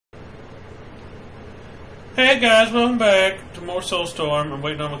Hey guys, welcome back to more Soulstorm. I'm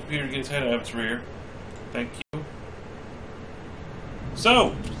waiting on my computer to get its head out of its rear. Thank you.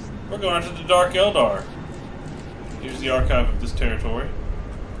 So, we're going to the Dark Eldar. Here's the archive of this territory.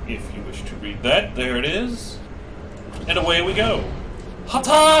 If you wish to read that, there it is. And away we go.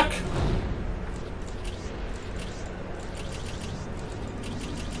 Hatak!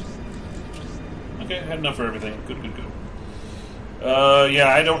 Okay, had enough for everything. Good. Yeah,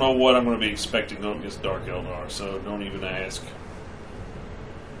 I don't know what I'm going to be expecting going against Dark Eldar, so don't even ask.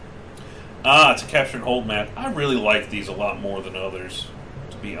 It's a capture and hold map. I really like these a lot more than others,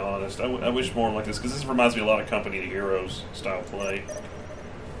 to be honest. I wish more like this, because this reminds me a lot of Company of Heroes style play.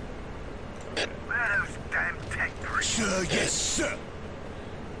 Sir, yes, sir.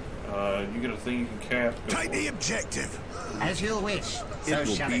 You get a thing you can cap. Take the objective. As you wish, so It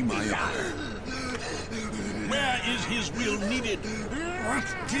will shall be it my be done. honor. Where is his will needed? What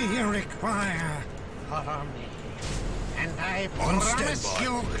do you require? Follow me, and I On promise standby.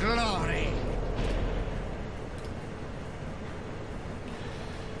 you glory.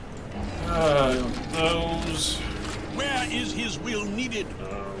 Those. Where is his will needed?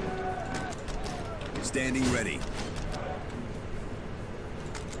 Standing ready.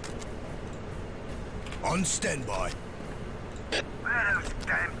 On standby. Where are those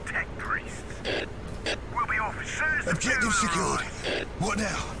damn tech priests? We'll be off as soon as the Objective funeral secured. arrives. What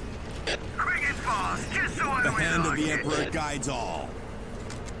now? Quick and fast, just so I The know hand where of to the like it. Emperor guides all.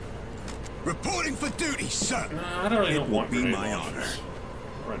 Reporting for duty, sir. I don't It even will want be grenade my launchers.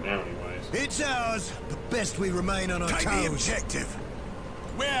 Right now, anyways. It's ours. The best we remain on our toes. Take the objective.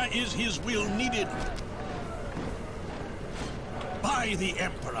 Where is his will needed? By the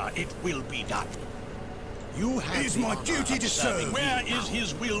Emperor, it will be done. You have It is the my honor duty of to serving. serve. Where is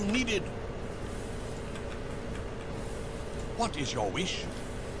his will needed? What is your wish?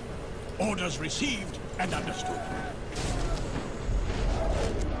 Orders received and understood.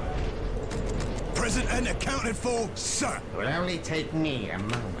 Present and accounted for, sir. It will only take me a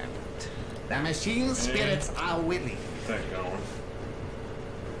moment. The machine spirits are willing. Get that going.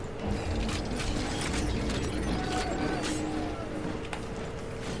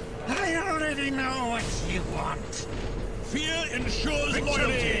 I already know what you want. Fear ensures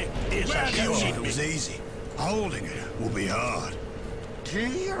loyalty. Where do you need It me? was easy. Holding it will be hard. Do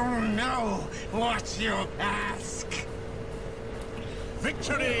you know what you ask?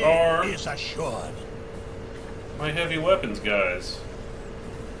 Victory Or- is assured. My heavy weapons, guys.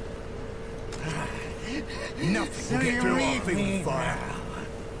 Nothing will Do get you through our read field me of fire.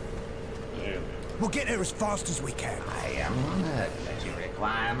 now? There. We'll get there as fast as we can. I am honored that you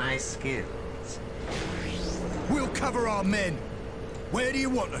require my skills. We'll cover our men. Where do you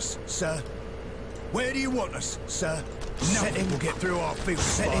want us, sir? Where do you want us, sir? Nothing will get through our field of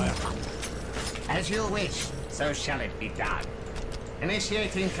fire. As you wish, so shall it be done.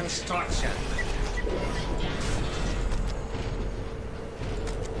 Initiating construction.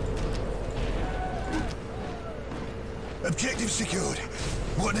 Objective secured.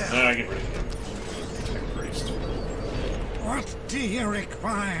 What now? Get rid of him. Tech priest. What do you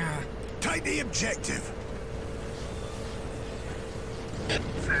require? Take the objective.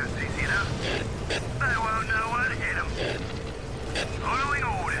 Sounds easy enough. They won't know what hit them. Following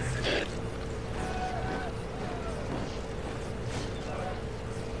orders.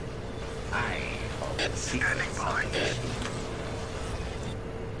 I hope the Standing secrets by. of the machine.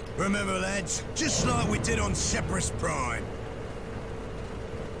 Remember, lads, just like we did on Separatist Prime.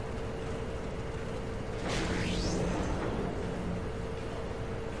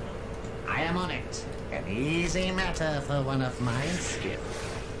 I am on it. An easy matter for one of my skills.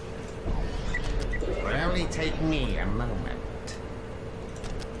 It will only take me a moment.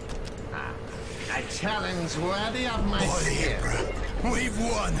 A challenge worthy of my By the skill. Emperor, we've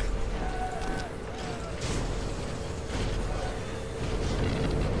won.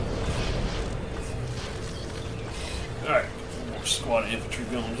 Alright, more squad infantry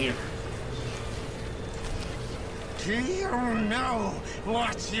going here. Do you know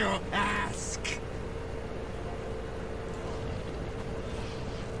what you ask?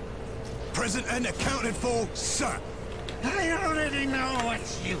 Present and accounted for, sir. I already know what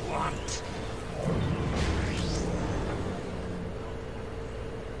you want.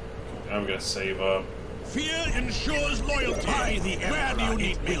 I'm gonna save up. Fear ensures loyalty. By the Emperor, where do you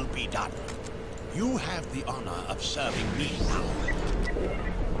need it will be done. You have the honor of serving me now.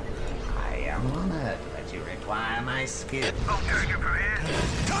 I am honored that you require my skill. I'll take it from here.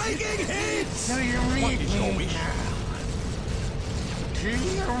 Taking hits! Do you read What is your me wish? now? Do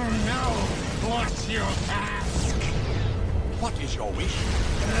you know what you ask? What is your wish?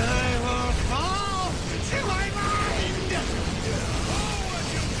 I will fall to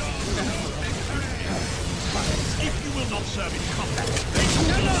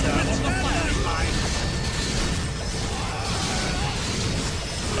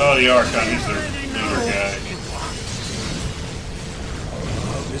Oh, the Archon, he's their leader guy.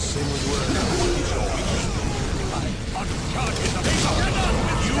 Oh, this thing would work.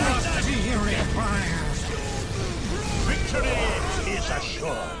 Victory is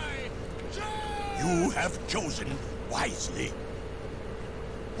assured. You have chosen wisely.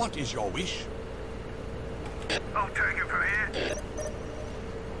 What is your wish? I'll take it from here.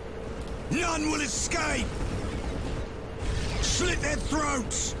 None will escape! Slit their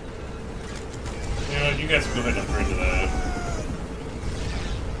throats! You know, you guys can go ahead and agree to that.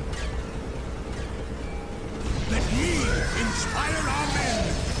 Let me inspire our men.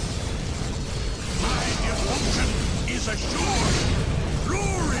 My devotion is assured.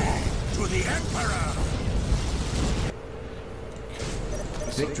 Glory to the Emperor.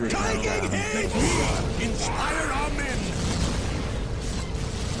 Victory Taking countdown. hit! Let me inspire our men.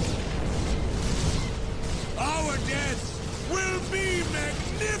 Our death will be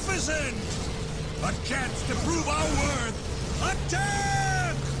magnificent. A chance to prove our worth.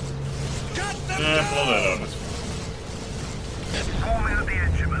 Attack! Cut them Blow that down! up. Form out the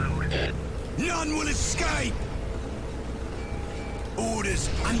engine mode. None will escape! Orders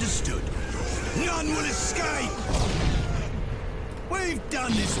understood. None will escape! We've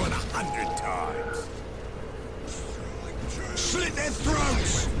done this one 100 times. Slit their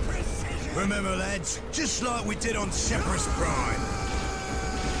throats! Remember, lads, just like we did on Separatist Prime.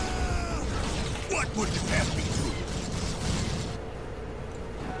 What would you have me do?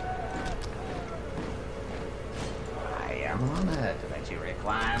 I am honored that you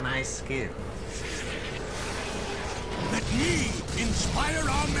require my skill. Let me inspire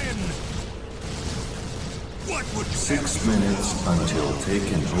our men. What would you 6 minutes until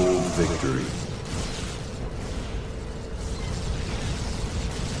take and hold victory.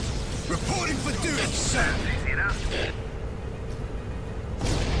 Reporting for duty, sir! Easy enough.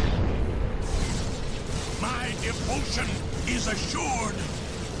 My devotion is assured.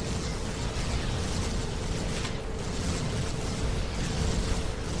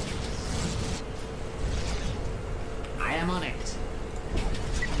 I am on it.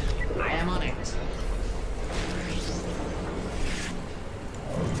 I am on it.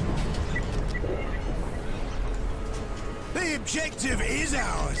 The objective is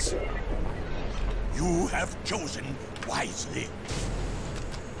ours! You have chosen wisely.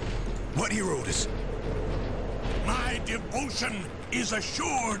 What are your orders? My devotion is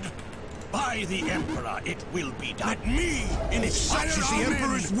assured. By the Emperor it will be done. Let me inspire Such is the our men.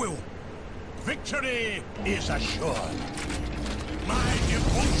 Emperor's will! Victory is assured. My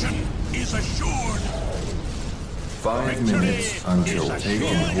devotion is assured. 5 minutes until take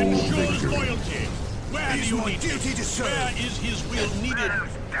and hold victory. Loyalty. Where It is do you my need duty him? to serve. Where is his will needed?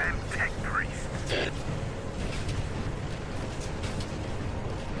 Those damn tech priests.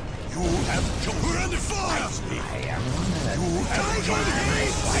 You have chosen. We're under fire! wisely. I am honored. You have Take chosen it!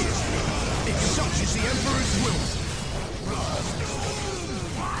 wisely. If such is the Emperor's will!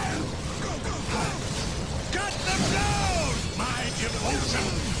 Cut them down! My devotion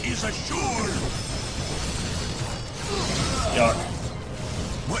is assured. Yuck.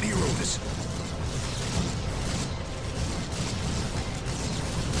 What are your orders?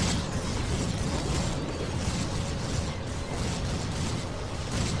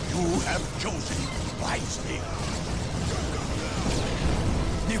 You have chosen wisely.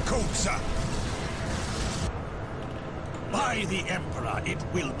 New call, sir! By the Emperor it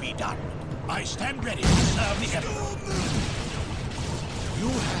will be done. I stand ready to serve the Emperor. You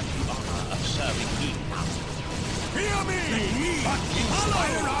have the honor of serving me now. Hear me! Let me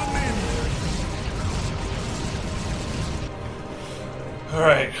inspire our men!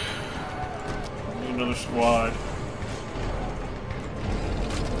 Alright. Need another squad.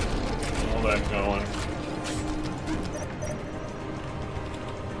 All that going.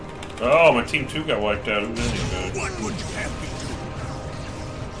 Oh, my team 2 got wiped out. Who did any good? What would you have me do?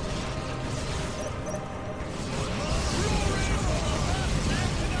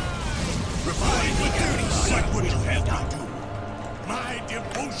 Revive the duty, what would you have me do? My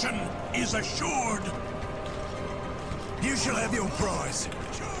devotion is assured. You shall have your prize.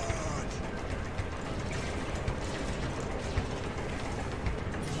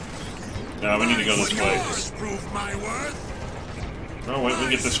 No, we need to go this way. Scars prove my worth. Oh, wait, we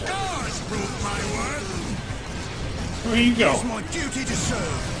get this one. Scars prove my worth. Where you go? It's my duty to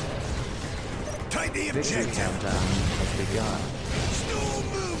serve. Take the Victory objective. countdown has begun.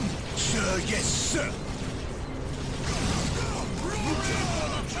 Sir, yes, sir.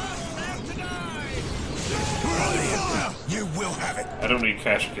 You will have it. I don't need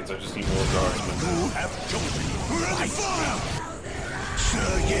cash kids, I just need more guardsmen. You have chosen We're under wisely. fire.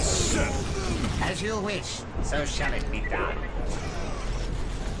 Sir, yes, sir. As you wish, so shall it be done.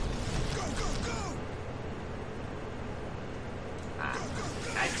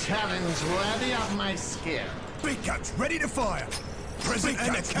 A challenge worthy of my skill. Big guns ready to fire. Present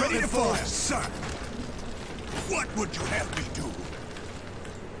and accounted for, sir. What would you have me do?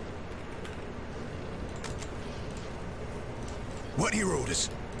 What are your orders?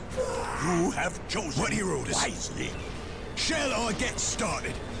 You have chosen What are your orders? wisely. Shall I get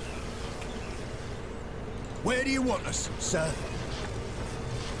started? Where do you want us, sir?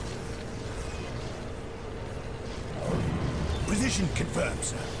 Position confirmed,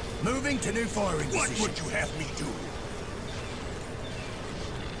 sir. Moving to new firing What position. would you have me do?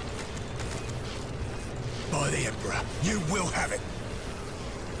 By the Emperor, you will have it.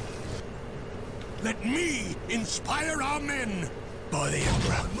 Let me inspire our men. By the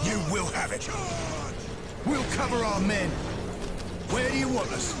Emperor, you will have it. We'll cover our men. Where do you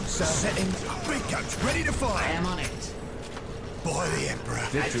want us, sir? Setting big guns ready to I fire. am on it. By the Emperor.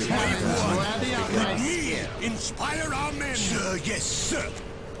 A challenge worthy of my Let me skill. inspire our men. Sir, yes, sir.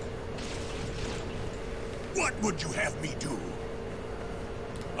 What would you have me do?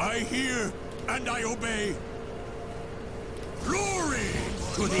 I hear and I obey. Glory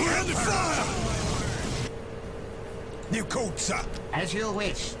to the Emperor! New code, sir. As you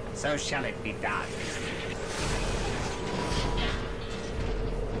wish, so shall it be done.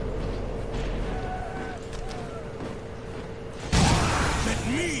 Let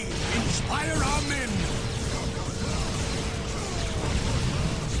me inspire our men.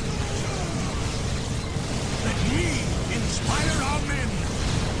 Let me inspire our men.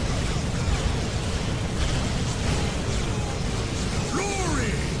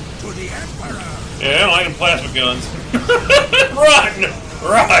 Glory to the Emperor. Yeah, I don't like them plasma guns. Run!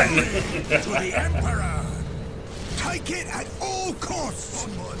 Run! To the Emperor. Take it at all costs.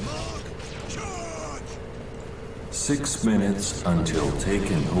 On my mark, charge. 6 minutes until take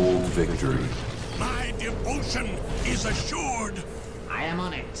and hold victory. My devotion is assured. I am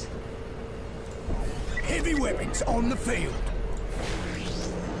on it. Heavy weapons on the field.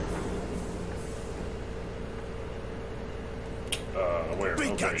 Where?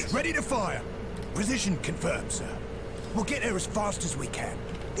 Big Okay. guns ready to fire. Position confirmed, sir. We'll get there as fast as we can.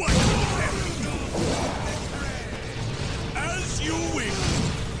 What would you have me do? As you wish.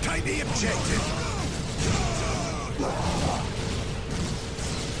 Take the objective.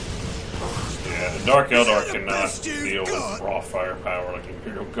 Yeah, the Dark Eldar the cannot best you've deal got? with raw firepower like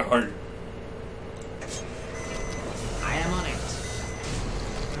Imperial Guard. I am on it.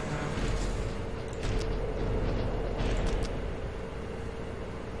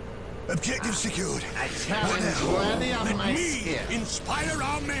 Objective secured. A challenge worthy of Let my me skill. inspire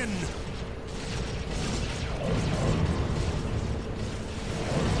our men.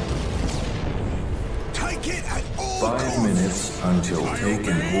 Take it at all 5 costs. minutes until I take and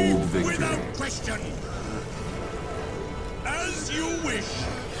obey hold victory. without question. As you wish.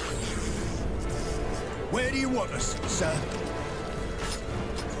 Where do you want us, sir?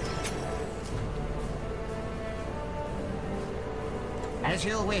 As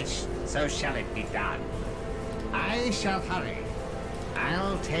you wish, so shall it be done. I shall hurry.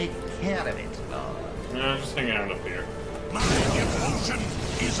 I'll take care of it, Lord. No, just hang out up here. My devotion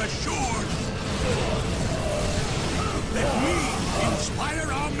is assured. Let me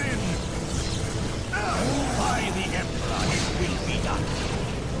inspire our men. By the Emperor, it will be done.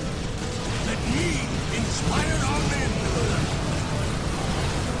 Let me inspire our men.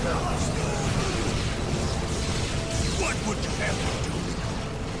 What would you have me do?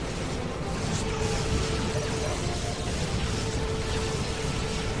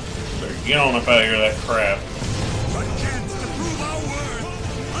 Better get on up out of here, that crap. A chance to prove our worth.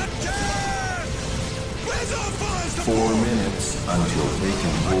 Attack! Where's our fires? 4 minutes until take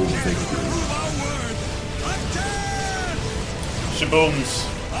and hold victory. Prove our worth. Attack! Shabooms.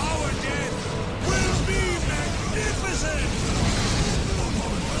 Our death will be magnificent!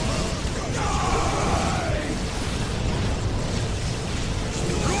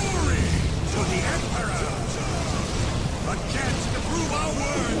 Glory to the Emperor! A chance to prove our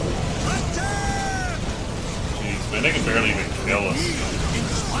worth! Attack! Jeez, man, they can barely even kill us.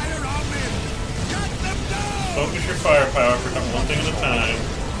 Inspire our men! Cut them down! Focus your firepower for one thing at a time.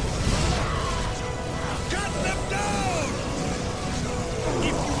 Cut them down!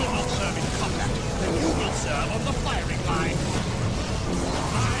 If you will not serve in combat, then you will serve on the firing line.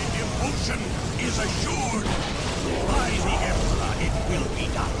 My devotion is assured. By the Emperor, it will be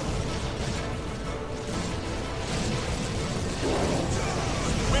done.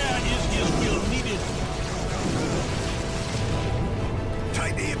 Where is his will needed?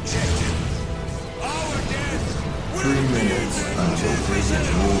 Take the objective. Our death 3 minutes until taking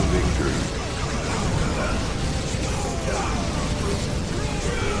full victory.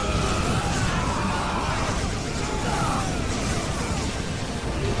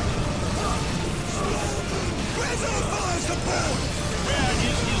 Where's our fire support? Where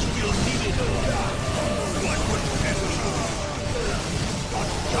is his will needed? What would you have me do? On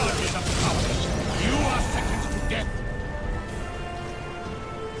charges of cowardice, you are sentenced to death.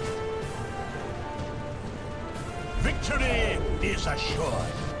 Victory is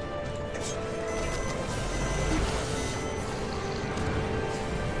assured.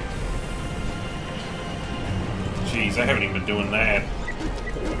 Jeez, I haven't even been doing that.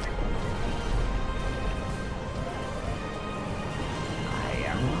 I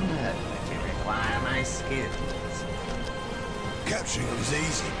am honored that you require my skills. Capturing it is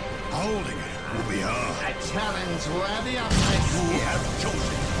easy. Holding it will be hard. A challenge worthy of my You skill. have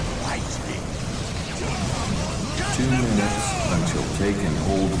chosen wisely. 2 minutes until taking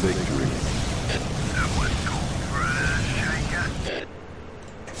hold victory. Someone call for a shaker.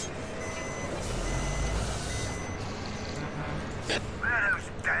 Where are those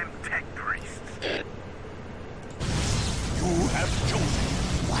damn tech priests? You have chosen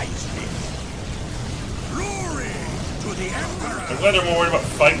wisely. Glory to the Emperor! I'm glad they're more worried about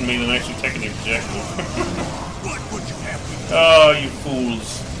fighting me than actually taking the objective. What would you have me do? Oh, you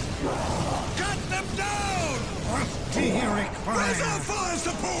fools. Cut them down! Where's our fire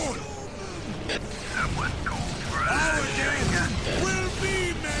support? Someone call for a Our shaker. death will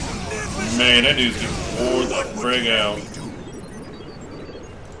be magnificent! Man, that dude's getting wore the frig out.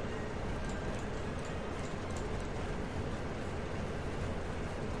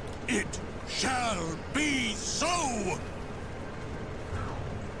 It shall be so!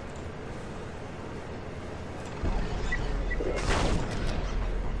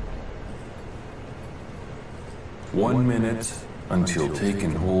 One minute until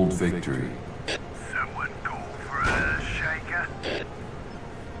taking hold victory. Someone call for a shaker.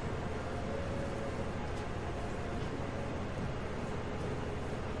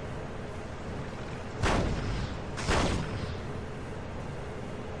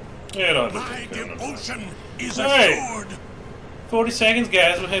 Yeah, no, My devotion is Hey! assured! 40 seconds,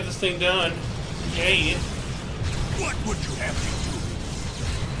 guys. We'll have this thing done. Yeah. What would you have me do?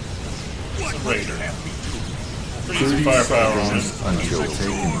 What It's a would you raider. have me do? Pretty easy 30 firepower on seconds this. until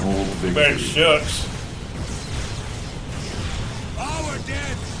taking hold Better victory. shucks. Our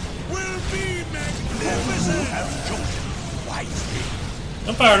death will be magnificent! Have chosen wisely.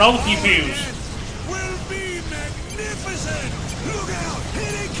 I'm firing all the Our pew-pews. death will be magnificent! Look out!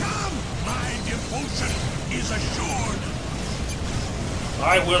 Here they come! My devotion is assured.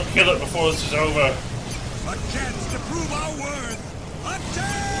 I will kill it before this is over. A chance to prove our worth!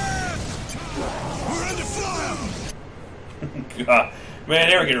 Attack! We're under fire! God. Man,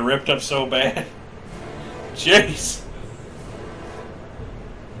 they were getting ripped up so bad. Jeez.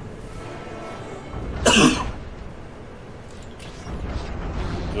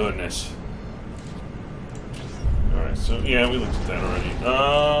 Goodness. Alright, so yeah, we looked at that already.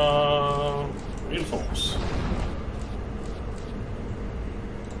 Reinforce.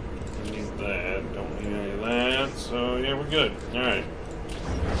 Don't need that, don't need any of that, so yeah, we're good. Alright.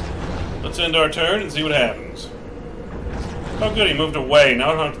 Let's end our turn and see what happens. Oh good, he moved away.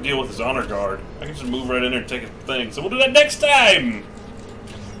 Now I don't have to deal with his honor guard. I can just move right in there and take a thing. So we'll do that next time!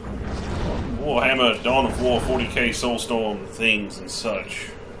 WarHammer Dawn of War 40K Soulstorm things and such.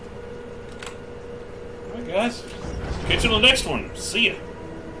 Alright guys, catch you on the next one. See ya.